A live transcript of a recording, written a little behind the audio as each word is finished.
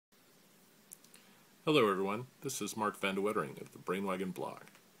Hello everyone, this is Mark Van de Wettering of the Brainwagon blog.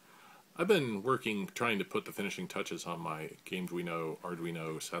 I've been trying to put the finishing touches on my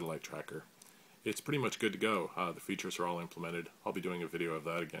Arduino satellite tracker. It's pretty much good to go. The features are all implemented. I'll be doing a video of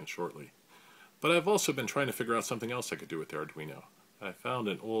that again shortly. But I've also been trying to figure out something else I could do with the Arduino. I found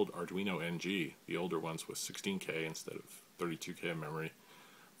an old Arduino NG, the older ones with 16K instead of 32K of memory,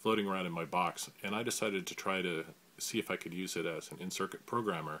 floating around in my box, and I decided to try to see if I could use it as an in-circuit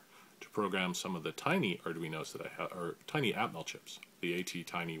programmer to program some of the tiny Arduinos that I have, or tiny Atmel chips, the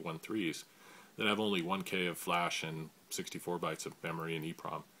ATtiny13s, that have only 1K of flash and 64 bytes of memory and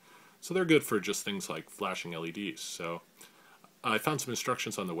EEPROM. So they're good for just things like flashing LEDs. So I found some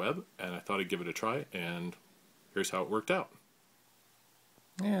instructions on the web, and I thought I'd give it a try, and here's how it worked out.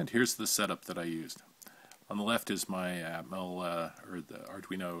 And here's the setup that I used. On the left is my Atmel, or the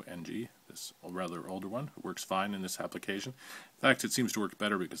Arduino NG, this rather older one. It works fine in this application. In fact, it seems to work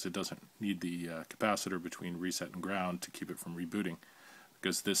better because it doesn't need the capacitor between reset and ground to keep it from rebooting,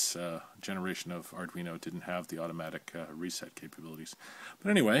 because this generation of Arduino didn't have the automatic reset capabilities. But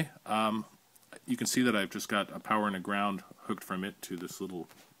anyway, you can see that I've just got a power and a ground hooked from it to this little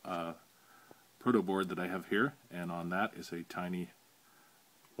proto board that I have here, and on that is a tiny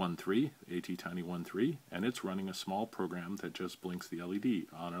ATtiny13, and it's running a small program that just blinks the LED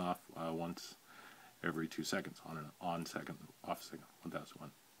on and off once every 2 seconds, on second, off second, 1001,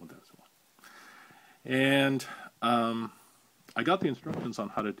 1001. And I got the instructions on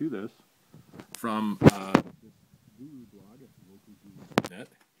how to do this from this guru blog at localguru.net.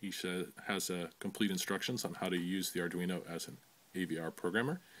 He has complete instructions on how to use the Arduino as an AVR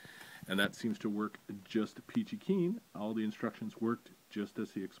programmer, and that seems to work just peachy keen. All the instructions worked just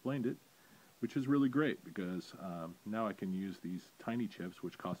as he explained it, which is really great because now I can use these tiny chips,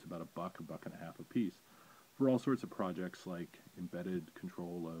 which cost about $1, $1.50 a piece, for all sorts of projects like embedded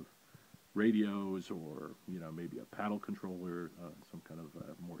control of radios, or maybe a paddle controller, some kind of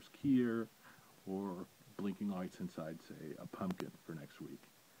Morse keyer, or blinking lights inside, say, a pumpkin for next week.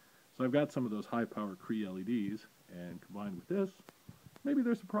 So I've got some of those high-power Cree LEDs, and combined with this, maybe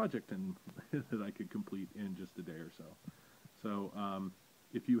there's a project that I could complete in just a day or so. So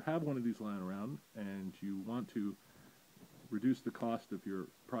if you have one of these lying around and you want to reduce the cost of your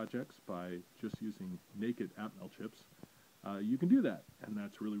projects by just using naked Atmel chips, you can do that, and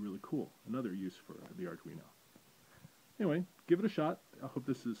that's really, really cool. Another use for the Arduino. Anyway, give it a shot. I hope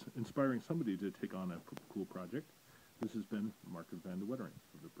this is inspiring somebody to take on a cool project. This has been Mark Van de Wettering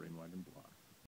of the Brainwagon blog.